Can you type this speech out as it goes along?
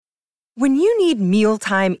When you need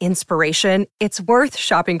mealtime inspiration, it's worth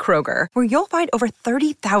shopping Kroger, where you'll find over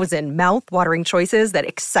 30,000 mouth-watering choices that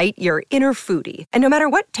excite your inner foodie. And no matter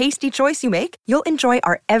what tasty choice you make, you'll enjoy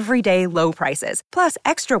our everyday low prices, plus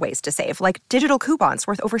extra ways to save, like digital coupons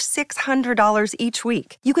worth over $600 each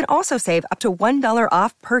week. You can also save up to $1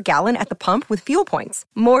 off per gallon at the pump with fuel points.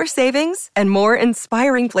 More savings and more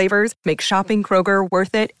inspiring flavors make shopping Kroger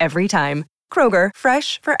worth it every time. Kroger,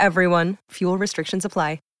 fresh for everyone. Fuel restrictions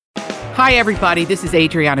apply. Hi, everybody. This is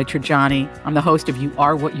Adriana Trajani. I'm the host of You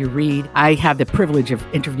Are What You Read. I have the privilege of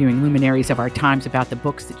interviewing luminaries of our times about the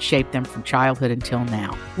books that shaped them from childhood until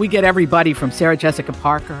now. We get everybody from Sarah Jessica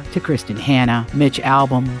Parker to Kristen Hanna, Mitch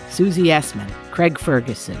Albom, Susie Essman, Craig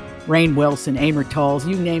Ferguson, Rainn Wilson, Amor Tolls,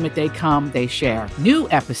 you name it, they come, they share. New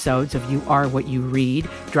episodes of You Are What You Read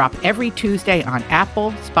drop every Tuesday on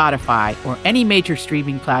Apple, Spotify, or any major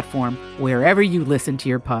streaming platform wherever you listen to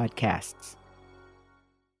your podcasts.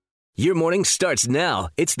 Your morning starts now.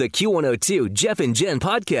 It's the Q102 Jeff and Jen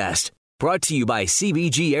podcast, brought to you by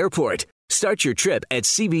CBG Airport. Start your trip at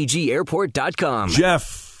CBGAirport.com.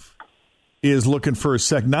 Jeff is looking for a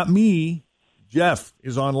second, not me. Jeff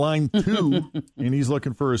is on line 2, and he's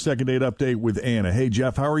looking for a second date update with Anna. Hey,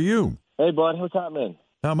 Jeff, how are you? Hey, bud. What's happening?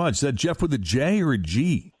 Not much. Is that Jeff with a J or a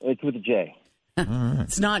G? It's with a J. All right.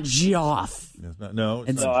 It's not Geoff. No,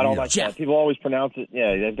 I don't like Jeff. that. People always pronounce it.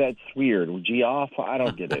 Yeah, that's weird. Geoff? I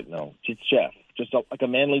don't get it. No, it's Jeff. Just like a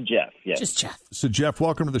manly Jeff. Yeah. Just Jeff. So, Jeff,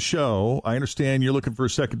 welcome to the show. I understand you're looking for a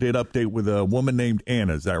second date update with a woman named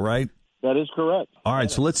Anna. Is that right? That is correct. All right,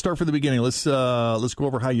 so let's start from the beginning. Let's go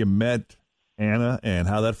over how you met Anna and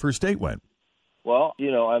how that first date went. Well,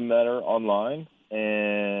 I met her online,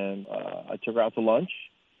 and I took her out to lunch.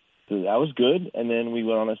 So that was good. And then we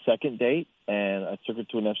went on a second date, and I took her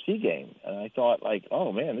to an FC game. And I thought,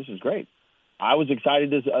 oh, man, this is great. I was excited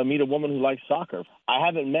to meet a woman who likes soccer. I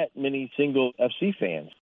haven't met many single FC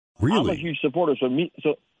fans. Really? I'm a huge supporter. So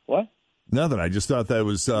what? Nothing. I just thought that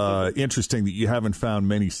was interesting that you haven't found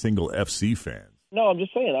many single FC fans. No, I'm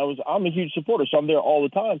just saying. I'm a huge supporter, so I'm there all the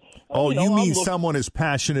time. Oh, you mean someone as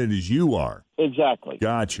passionate as you are? Exactly.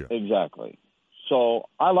 Gotcha. Exactly. So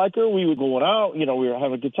I like her. We were going out. We were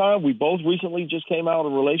having a good time. We both recently just came out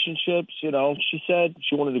of relationships. She said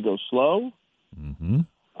she wanted to go slow. Mm-hmm.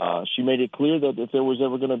 She made it clear that if there was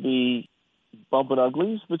ever going to be bumping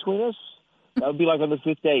uglies between us, that would be like on the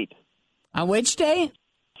 5th date. On which date?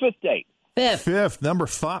 5th date. 5th, number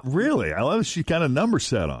 5. Really? I love she got a number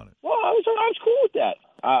set on it. Well, I was cool with that.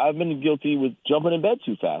 I've been guilty with jumping in bed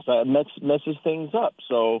too fast. It messes things up.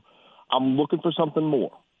 So I'm looking for something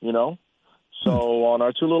more, So on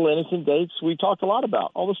our 2 little innocent dates, we talked a lot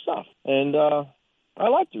about all the stuff. And I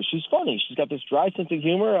liked her. She's funny. She's got this dry sense of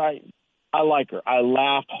humor. I like her. I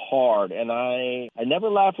laughed hard, and I never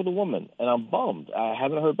laugh with a woman, and I'm bummed. I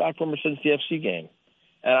haven't heard back from her since the FC game.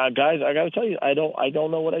 And guys, I got to tell you, I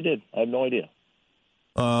don't know what I did. I have no idea.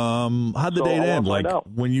 How'd the date end?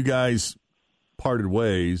 When you guys parted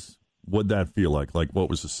ways, what'd that feel like? What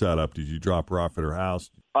was the setup? Did you drop her off at her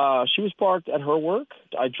house? She was parked at her work.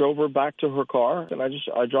 I drove her back to her car, and I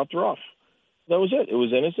dropped her off. That was it. It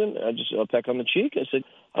was innocent. I just a peck on the cheek. I said,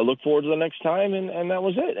 I look forward to the next time, and that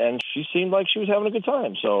was it. And she seemed like she was having a good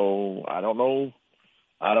time. So I don't know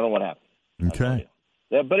what happened. Okay.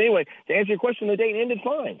 Yeah, but anyway, to answer your question, the date ended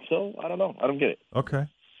fine. So I don't know. I don't get it. Okay.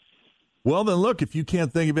 Well, then, look, if you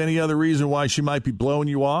can't think of any other reason why she might be blowing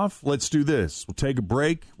you off, let's do this. We'll take a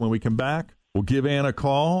break. When we come back, we'll give Anna a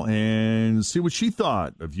call and see what she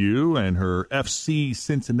thought of you and her FC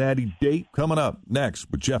Cincinnati date. Coming up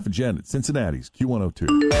next with Jeff and Jen at Cincinnati's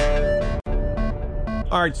Q102.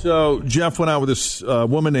 All right, so Jeff went out with this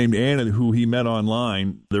woman named Anna who he met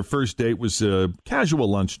online. Their first date was a casual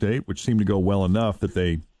lunch date, which seemed to go well enough that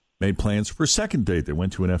they made plans for a second date. They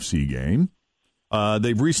went to an FC game.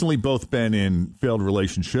 They've recently both been in failed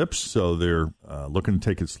relationships, so they're looking to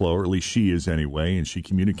take it slower. At least she is anyway, and she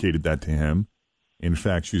communicated that to him. In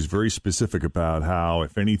fact, she was very specific about how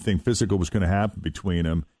if anything physical was going to happen between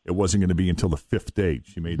them, it wasn't going to be until the 5th date.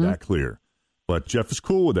 She made that clear. But Jeff is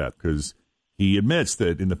cool with that because he admits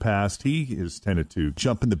that in the past he has tended to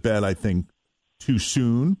jump into bed, I think, too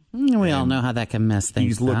soon. We all know how that can mess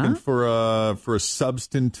things up. He's looking for a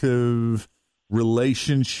substantive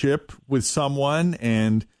relationship with someone,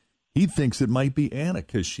 and he thinks it might be Anna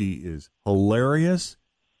because she is hilarious.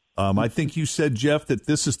 I think you said, Jeff, that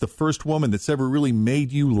this is the first woman that's ever really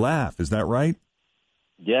made you laugh. Is that right?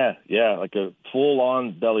 Yeah, like a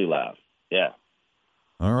full-on belly laugh. Yeah.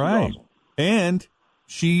 All right. Awesome. And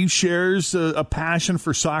she shares a passion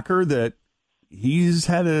for soccer that he's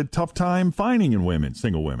had a tough time finding in women,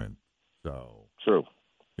 single women. So True.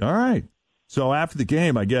 All right. So after the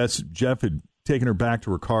game, I guess Jeff had taken her back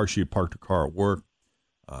to her car. She had parked her car at work.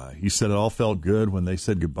 He said it all felt good when they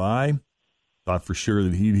said goodbye. Thought for sure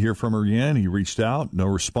that he'd hear from her again. He reached out, no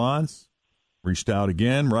response. Reached out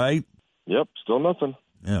again, right? Yep, still nothing.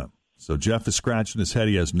 Yeah. So Jeff is scratching his head.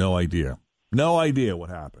 He has no idea. No idea what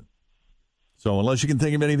happened. So unless you can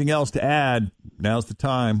think of anything else to add, now's the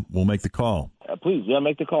time. We'll make the call. Please,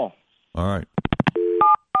 make the call. All right.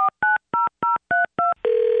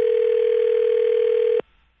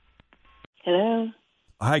 Hello.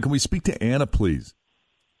 Hi, can we speak to Anna, please?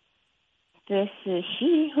 This is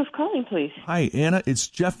she. Who's calling, please? Hi, Anna. It's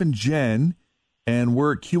Jeff and Jen, and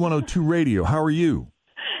we're at Q102 Radio. How are you?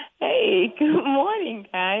 Hey, good morning,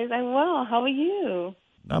 guys. I'm well. How are you?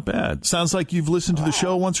 Not bad. Sounds like you've listened to the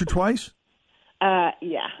show once or twice?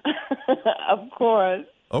 Yeah. Of course.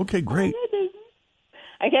 Okay, great.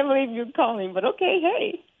 I can't believe you're calling, but okay,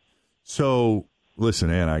 hey. So, listen,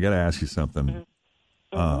 Anna, I got to ask you something.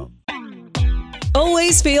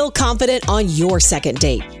 Always feel confident on your second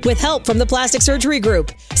date. With help from the Plastic Surgery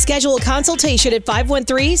Group. Schedule a consultation at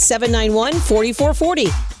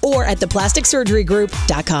 513-791-4440 or at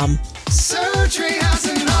theplasticsurgerygroup.com. Surgery has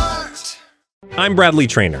an art. I'm Bradley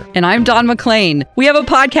Trainer. And I'm Don McClain. We have a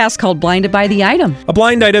podcast called Blinded by the Item. A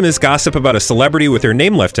blind item is gossip about a celebrity with their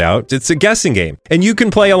name left out. It's a guessing game, and you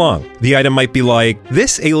can play along. The item might be like,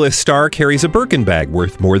 this A-list star carries a Birkin bag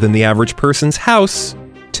worth more than the average person's house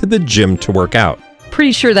to the gym to work out.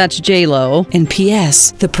 Pretty sure that's J-Lo. And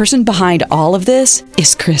P.S. the person behind all of this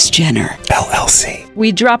is Kris Jenner, LLC.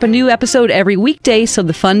 We drop a new episode every weekday so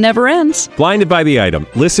the fun never ends. Blinded by the Item.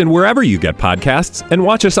 Listen wherever you get podcasts and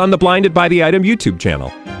watch us on the Blinded by the Item YouTube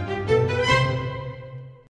channel.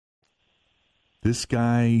 This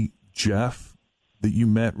guy, Jeff, that you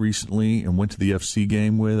met recently and went to the FC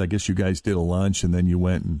game with, I guess you guys did a lunch and then you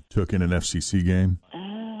went and took in an FCC game?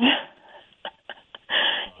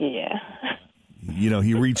 Yeah. You know,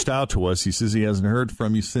 he reached out to us. He says he hasn't heard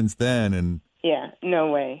from you since then. And Yeah, no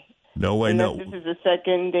way. No way, Unless no. this is a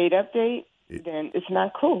second date update, then it's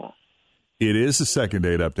not cool. It is a second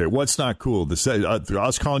date update. What's not cool?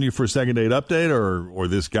 Us calling you for a second date update or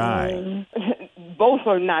this guy? Both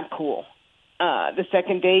are not cool. The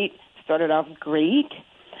second date started off great.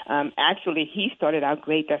 Actually, he started out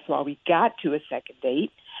great. That's why we got to a second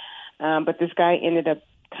date. But this guy ended up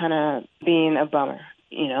kind of being a bummer.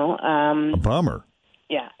 You know, a bummer.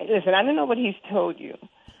 Yeah. Listen, I don't know what he's told you.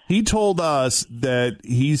 He told us that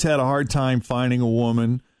he's had a hard time finding a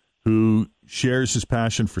woman who shares his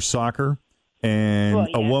passion for soccer and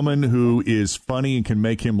a woman who is funny and can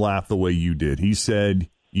make him laugh the way you did. He said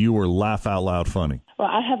you were laugh out loud funny. Well,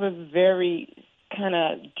 I have a very kind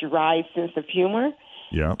of dry sense of humor.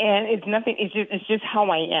 Yeah. And it's nothing. It's just how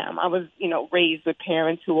I am. I was, raised with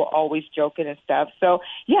parents who were always joking and stuff. So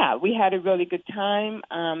yeah, we had a really good time.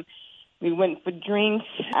 We went for drinks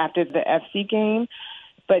after the FC game.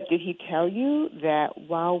 But did he tell you that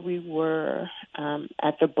while we were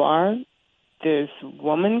at the bar, this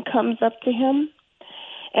woman comes up to him,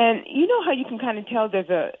 and you know how you can kind of tell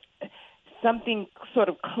there's something sort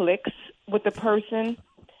of clicks with the person.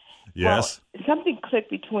 Yes. Well, something clicked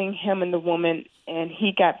between him and the woman, and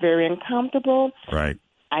he got very uncomfortable. Right.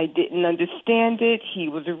 I didn't understand it. He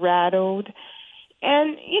was rattled.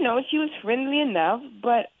 And, she was friendly enough,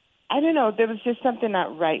 but I don't know. There was just something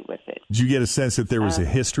not right with it. Did you get a sense that there was a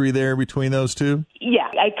history there between those two? Yeah.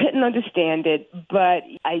 I couldn't understand it, but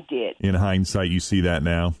I did. In hindsight, you see that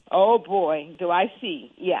now? Oh, boy. Do I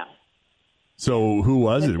see. Yeah. So who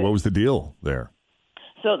was it? What was the deal there?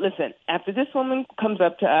 So, listen, after this woman comes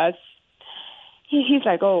up to us, he's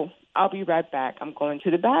like, oh, I'll be right back. I'm going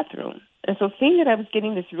to the bathroom. And so seeing that I was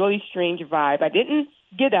getting this really strange vibe, I didn't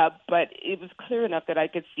get up, but it was clear enough that I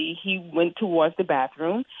could see he went towards the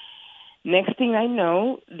bathroom. Next thing I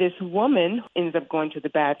know, this woman ends up going to the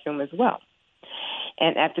bathroom as well.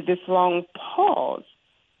 And after this long pause,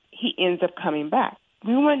 he ends up coming back.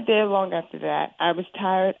 We weren't there long after that. I was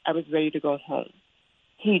tired. I was ready to go home.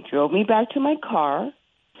 He drove me back to my car.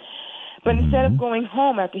 But instead of going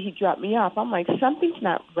home after he dropped me off, I'm like, something's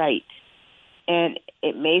not right. And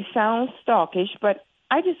it may sound stalkish, but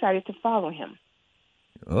I decided to follow him.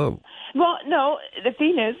 Oh. Well, no, the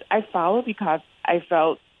thing is, I followed because I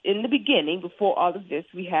felt in the beginning, before all of this,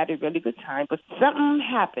 we had a really good time, but something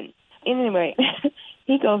happened. Anyway,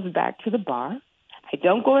 he goes back to the bar. I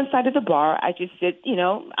don't go inside of the bar. I just sit,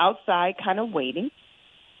 outside kind of waiting.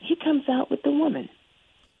 He comes out with the woman.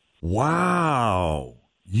 Wow.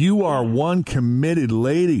 You are one committed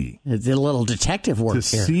lady. It's a little detective work to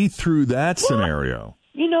here. See through that scenario.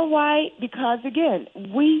 You know why? Because, again,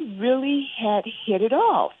 we really had hit it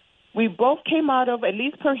off. We both came out of, at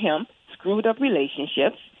least per him, screwed up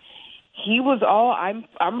relationships. He was all,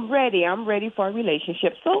 I'm ready for a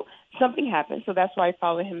relationship. So something happened, so that's why I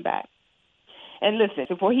followed him back. And listen,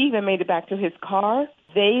 before he even made it back to his car,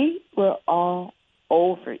 they were all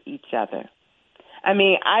over each other. I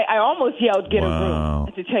mean, I almost yelled, get a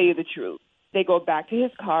room, to tell you the truth. They go back to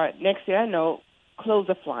his car. Next thing I know, clothes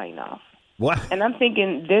are flying off. What? And I'm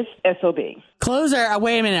thinking, this SOB. Clothes are,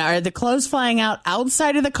 wait a minute, are the clothes flying out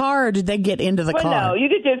outside of the car, or did they get into the car? No, you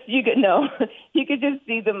could just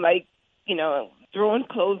see them, like, you know, throwing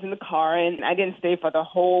clothes in the car, and I didn't stay for the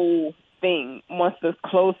whole thing. Once the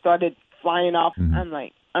clothes started flying off, I'm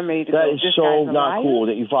like, I'm ready to go. That is so not cool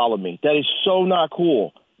that you followed me. That is so not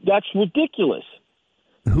cool. That's ridiculous.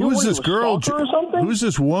 Who is this girl? Or something? Who's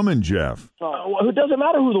this woman, Jeff? It doesn't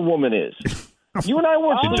matter who the woman is. You and I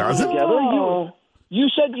weren't sleeping together. You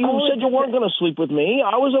said you weren't going to sleep with me.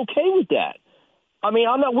 I was okay with that. I mean,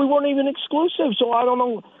 we weren't even exclusive, so I don't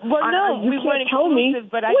know. Well, no, we weren't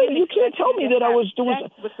exclusive, but you can't tell me that I was doing.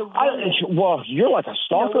 Well, you're like a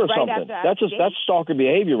stalker or something. That's stalker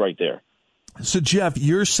behavior right there. So, Jeff,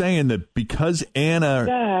 you're saying that because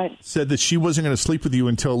Anna said that she wasn't going to sleep with you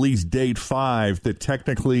until at least date 5, that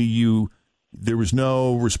technically there was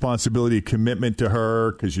no responsibility, commitment to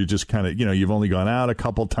her, because you just kind of, you've only gone out a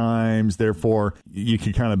couple times. Therefore, you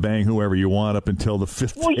can kind of bang whoever you want up until the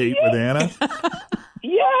 5th date with Anna?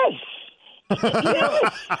 Yes.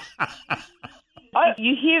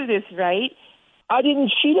 You hear this, right? I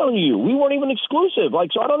didn't cheat on you. We weren't even exclusive.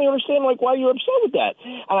 So I don't understand why you're upset with that.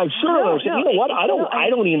 And I sure don't understand. You know what? I don't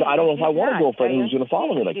know if I want a girlfriment who's going to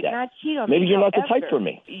follow me like that. Not cheat on Maybe me. you're not the type for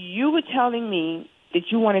me. You were telling me that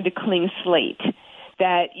you wanted a clean slate,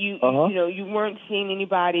 that you weren't seeing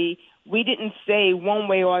anybody. We didn't say one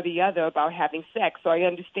way or the other about having sex, so I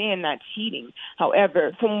understand not cheating.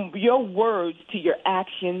 However, from your words to your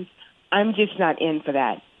actions, I'm just not in for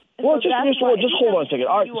that. Well, just hold on a second.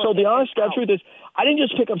 All right, so the honest God truth is, I didn't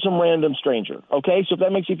just pick up some random stranger, okay? So if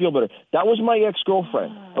that makes you feel better. That was my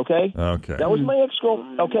ex-girlfriend, okay? Okay. That was my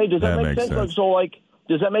ex-girlfriend, okay? Does that make sense?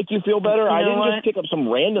 Does that make you feel better? I didn't just pick up some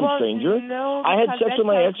random stranger. No, I had sex with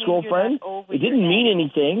my ex-girlfriend. It didn't mean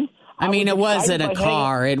anything. I mean, it wasn't a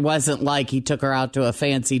car. It wasn't like he took her out to a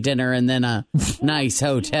fancy dinner and then a nice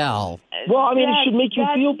hotel. Well, I mean, it should make you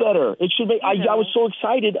feel better. It should make. I was so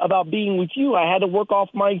excited about being with you. I had to work off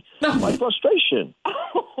my frustration.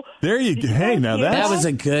 There you go. Hey, now that was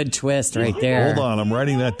a good twist right there. Hold on, I'm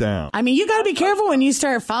writing that down. I mean, you got to be careful when you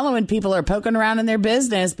start following people or poking around in their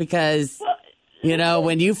business because,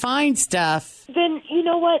 when you find stuff. Then, you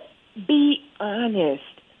know what? Be honest.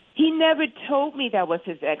 He never told me that was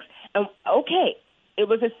his ex. Okay, it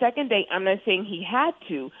was a second date. I'm not saying he had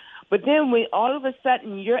to. But then when all of a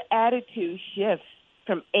sudden your attitude shifts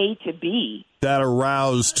from A to B. That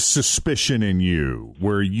aroused suspicion in you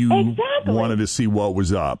where you wanted to see what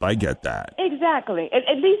was up. I get that. Exactly.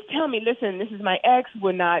 At least tell me, listen, this is my ex.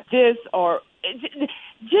 We're not this or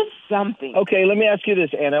just something. Okay, let me ask you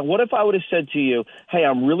this, Anna. What if I would have said to you, hey,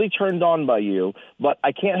 I'm really turned on by you, but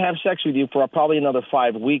I can't have sex with you for probably another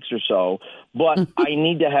 5 weeks or so, but I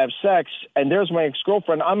need to have sex, and there's my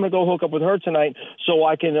ex-girlfriend. I'm going to go hook up with her tonight so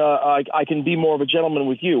I can be more of a gentleman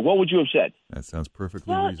with you. What would you have said? That sounds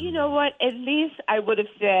perfectly reasonable. Well, you know what? At least I would have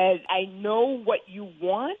said, I know what you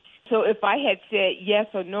want. So if I had said yes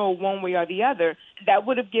or no one way or the other, that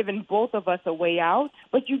would have given both of us a way out.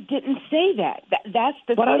 But you didn't say that. That's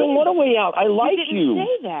the But thing. I don't want a way out. I like you. You didn't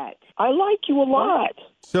say that. I like you a lot.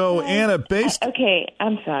 So, Anna, okay,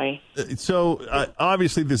 I'm sorry. So,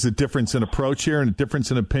 obviously, there's a difference in approach here and a difference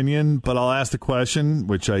in opinion, but I'll ask the question,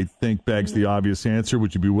 which I think begs the obvious answer.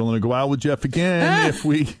 Would you be willing to go out with Jeff again if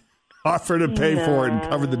we offer to pay for it and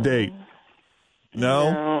cover the date? No?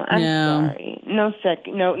 I'm sorry. No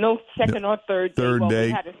second or third date. Date.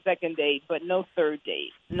 We had a second date, but no third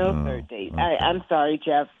date. Third date. Okay. I'm sorry,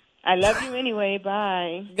 Jeff. I love you anyway.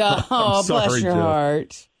 Bye. Oh, bless your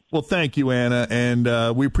heart. Well, thank you, Anna,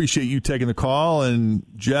 and we appreciate you taking the call. And,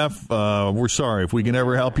 Jeff, we're sorry. If we can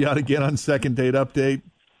ever help you out again on Second Date Update,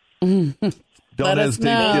 don't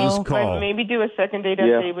hesitate to give us a call. Maybe do a second date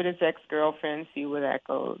update with his ex-girlfriend, see where that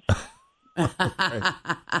goes.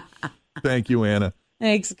 Thank you, Anna.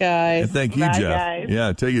 Thanks, guys. And thank you, Bye, Jeff. Guys.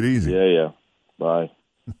 Yeah, take it easy. Yeah. Bye.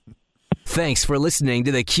 Thanks for listening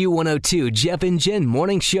to the Q102 Jeff and Jen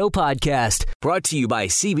Morning Show podcast, brought to you by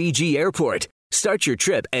CBG Airport. Start your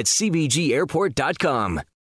trip at CBGAirport.com.